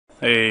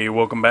Hey,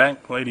 welcome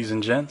back, ladies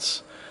and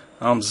gents.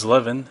 I'm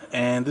Zlevin,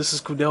 and this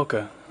is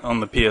Koudelka on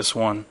the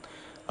PS1.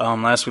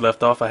 Last we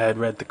left off, I had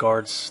read the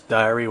guard's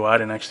diary. Well, I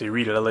didn't actually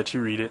read it, I let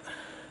you read it.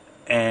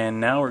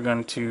 And now we're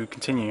going to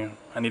continue.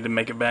 I need to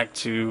make it back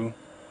to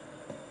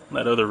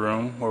that other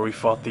room where we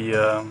fought the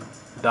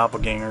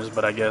doppelgangers,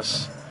 but I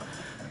guess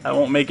I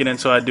won't make it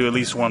until I do at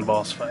least one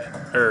boss fight.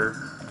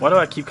 Why do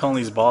I keep calling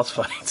these boss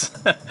fights?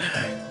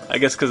 I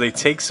guess because they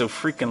take so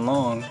freaking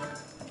long.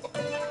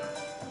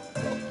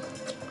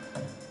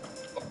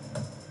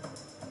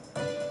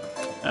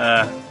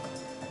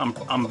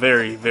 I'm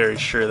very, very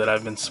sure that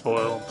I've been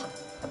spoiled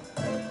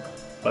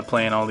by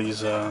playing all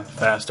these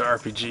faster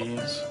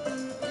RPGs.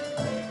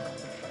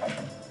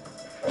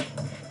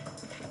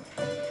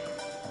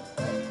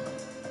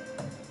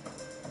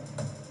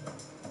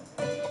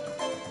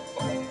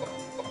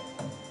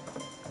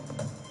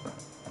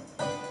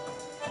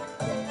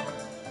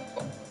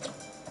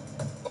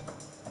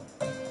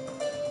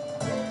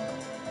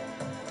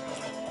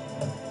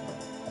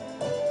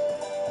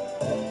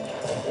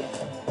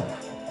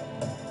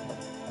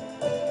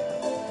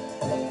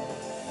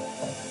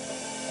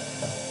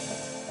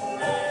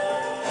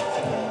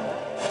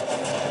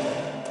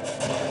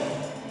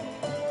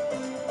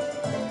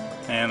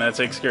 And that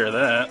takes care of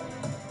that.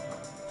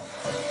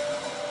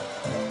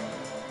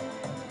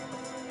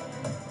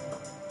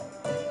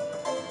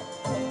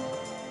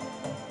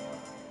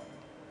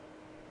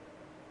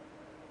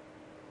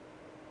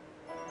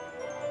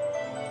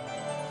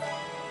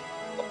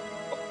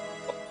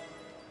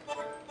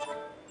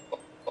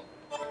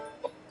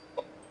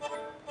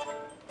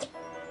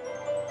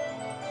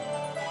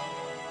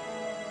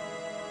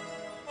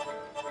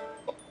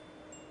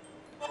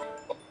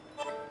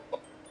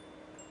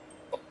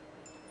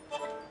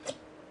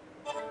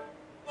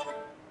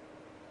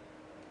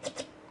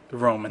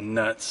 Roman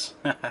nuts.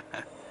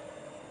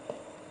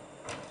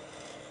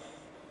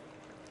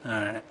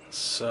 Alright,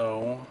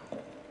 so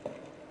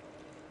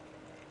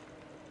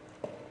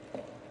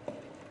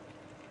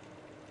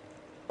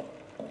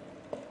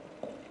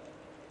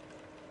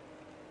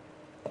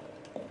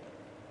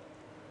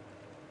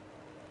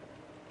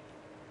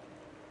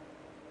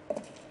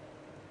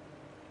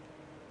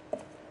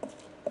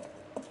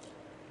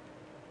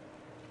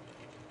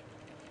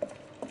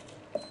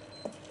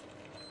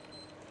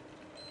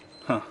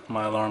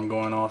my alarm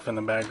going off in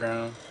the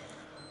background.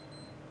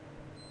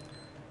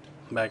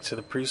 Back to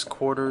the priest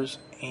quarters,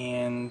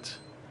 and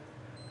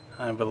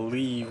I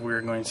believe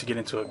we're going to get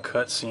into a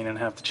cutscene and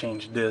have to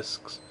change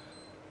discs.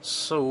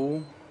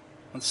 So,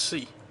 let's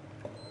see.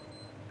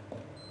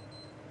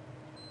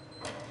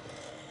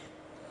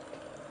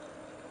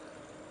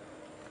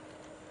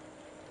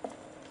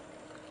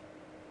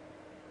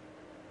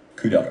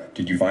 Koudelka,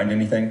 did you find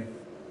anything?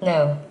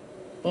 No,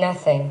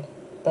 nothing,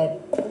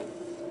 but...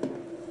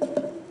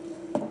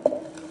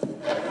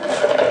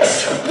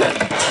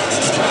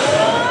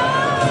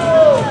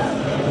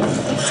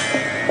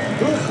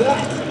 Who's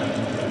that?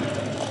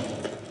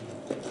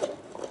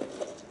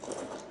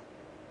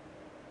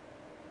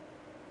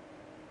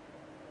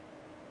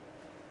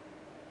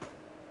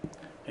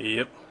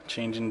 Yep,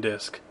 changing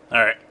disc.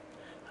 Alright,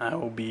 I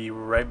will be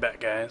right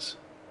back, guys.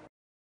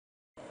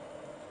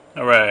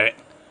 Alright,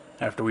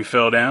 after we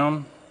fell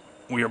down,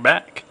 we are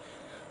back.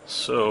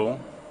 So,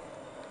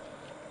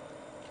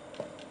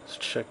 let's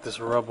check this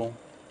rubble.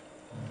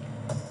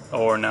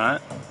 Or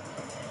not.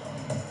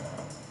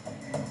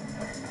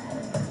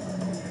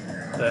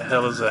 The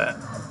hell is that?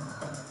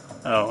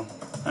 Oh,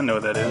 I know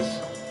what that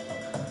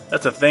is.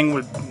 That's a thing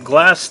with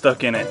glass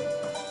stuck in it.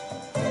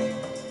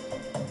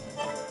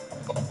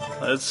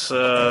 Let's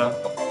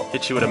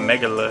hit you with a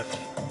megalith.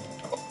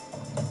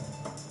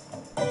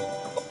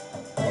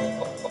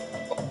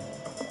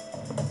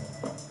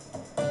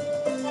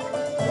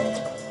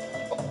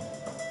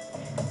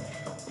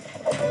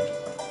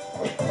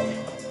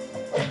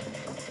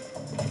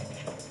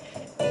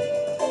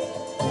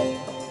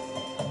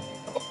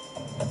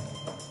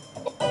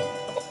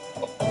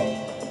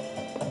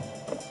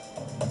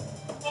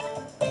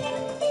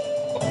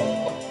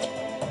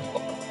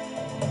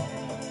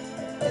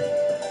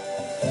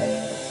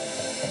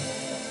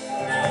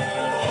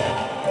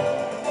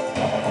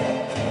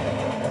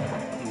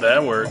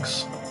 That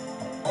works.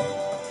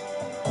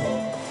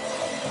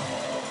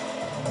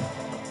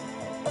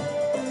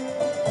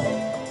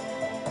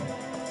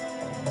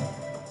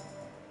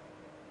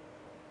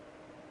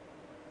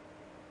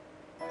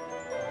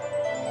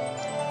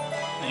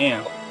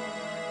 Damn,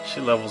 she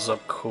levels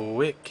up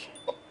quick.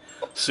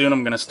 Soon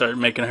I'm gonna start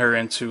making her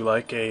into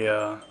like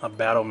a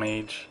battle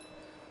mage.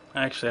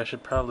 Actually, I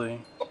should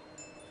probably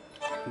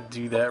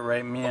do that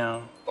right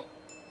meow.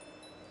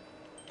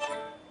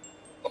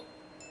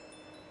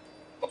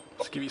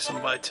 Let's give you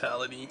some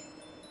vitality.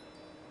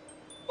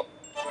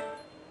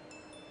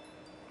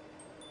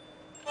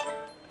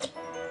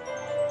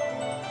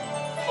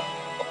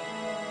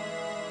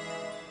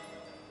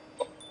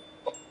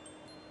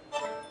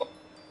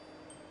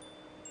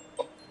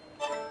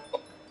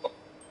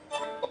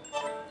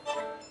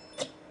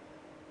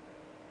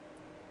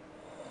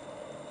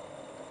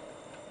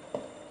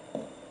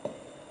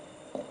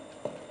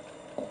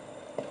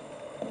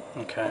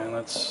 Okay,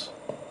 let's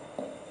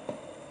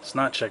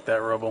not check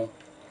that rubble.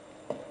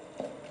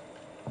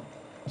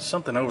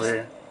 Something over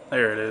here.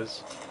 There it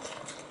is.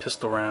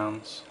 Pistol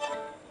rounds.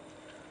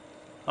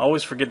 I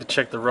always forget to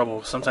check the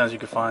rubble. Sometimes you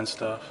can find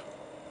stuff.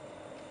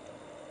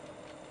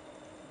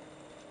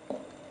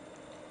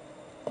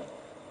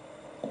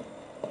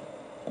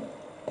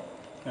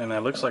 And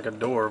that looks like a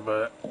door,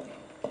 but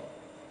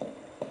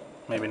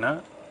maybe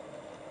not.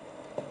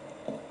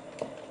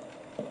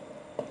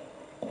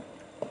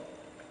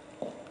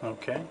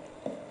 Okay.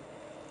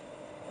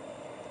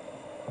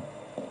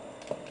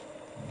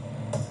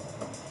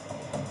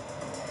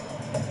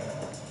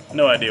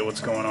 No idea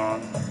what's going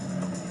on.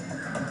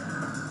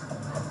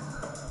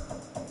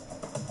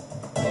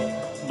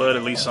 But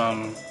at least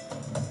I'm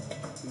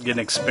getting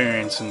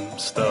experience and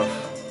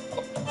stuff.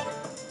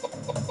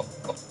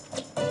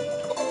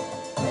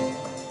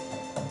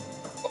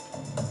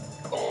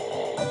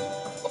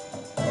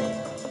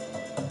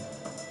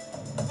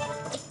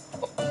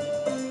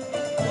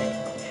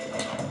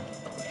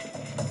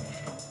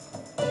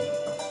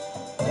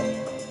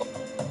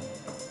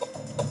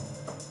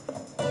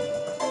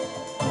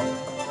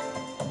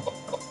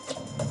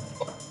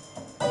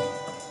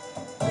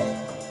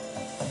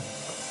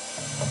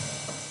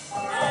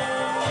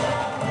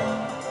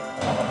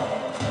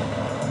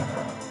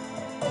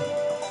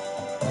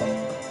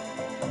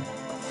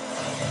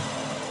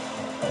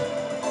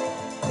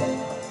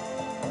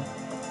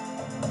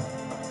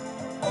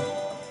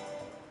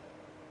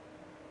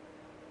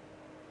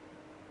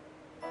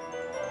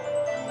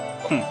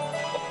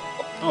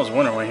 I was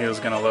wondering when he was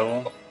gonna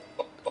level.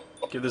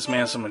 Give this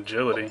man some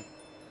agility,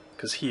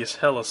 cause he is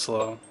hella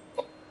slow.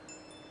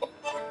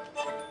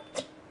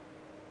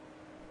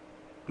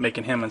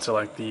 Making him into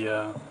like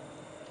the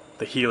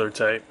healer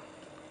type.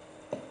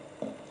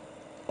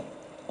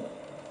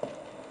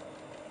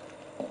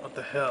 What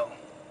the hell?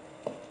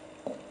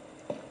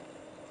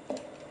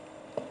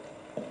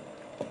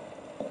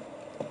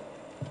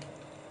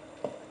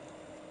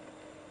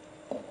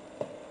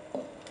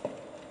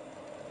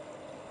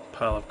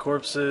 Pile of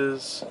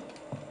corpses.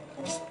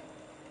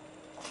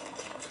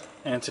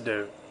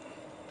 Antidote.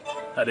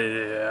 I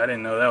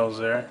didn't know that was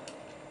there.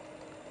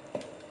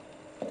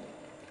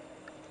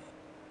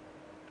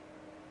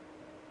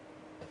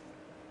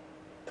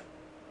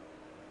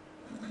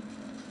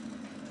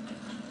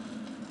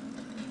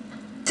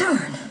 Darn!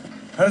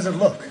 How does it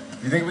look?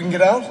 You think we can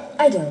get out?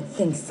 I don't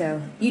think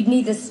so. You'd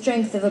need the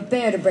strength of a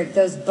bear to break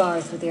those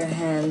bars with your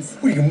hands.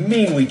 What do you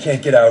mean we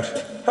can't get out?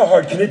 How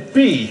hard can it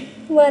be?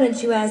 Why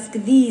don't you ask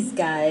these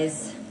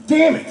guys?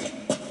 Damn it!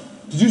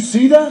 Did you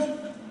see that?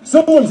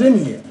 Someone's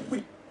in here.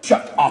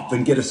 Shut up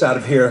and get us out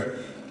of here.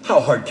 How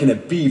hard can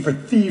it be for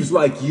thieves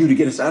like you to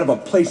get us out of a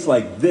place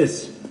like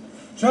this?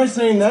 Try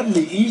saying that in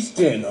the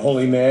East End,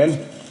 holy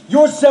man.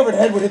 Your severed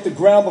head would hit the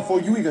ground before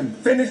you even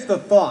finish the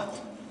thought.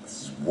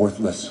 This is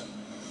worthless.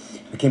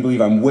 I can't believe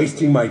I'm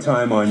wasting my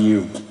time on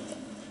you.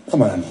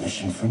 I'm on a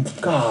mission from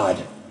God.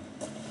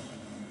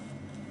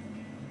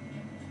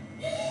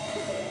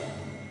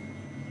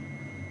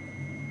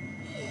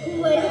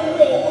 What a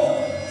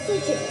waste.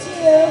 Such a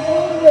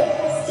terrible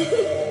waste.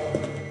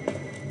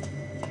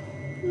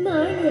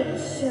 My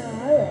name's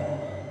Charlotte.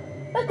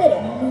 Not that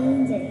it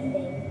means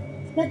anything.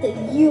 Not that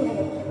you have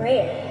a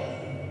prayer.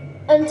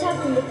 I'm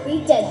talking to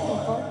 3 dead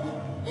people.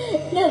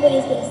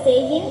 Nobody's gonna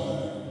save you.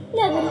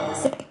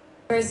 Nobody.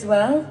 As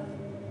well?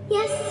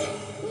 Yes,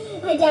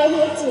 I died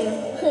here too,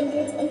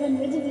 hundreds and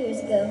hundreds of years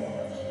ago.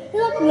 They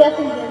locked me up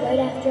in here right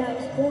after I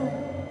was born.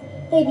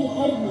 They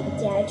beheaded me the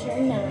day I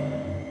turned 9.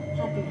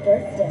 Happy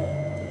birthday.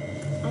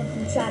 I've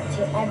been trapped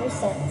here ever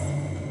since,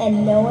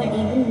 and no one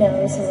even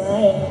knows who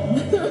I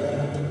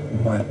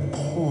am. My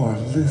poor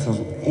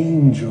little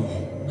angel.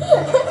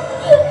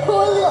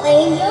 Poor little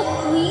angel,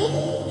 me?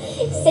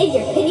 Save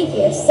your pity for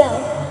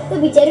yourself.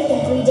 You'll be dead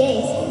within 3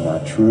 days.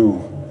 Not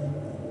true.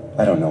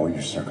 I don't know what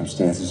your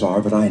circumstances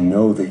are, but I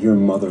know that your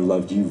mother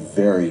loved you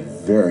very,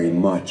 very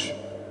much.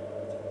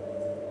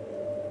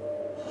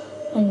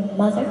 My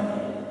mother?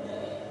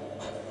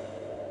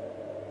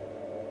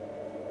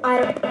 I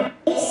don't know her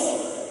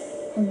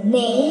face, her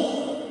name,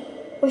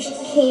 where she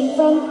came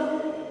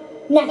from.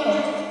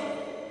 Nothing.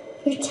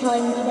 You're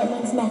telling me that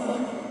means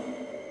nothing?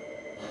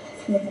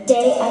 From the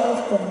day I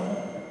was born,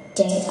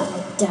 the day I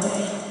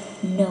died,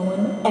 no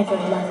one ever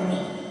loved me.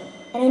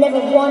 And I never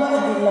wanted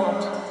to be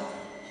loved.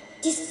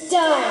 Just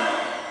die.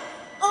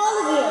 All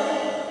of you.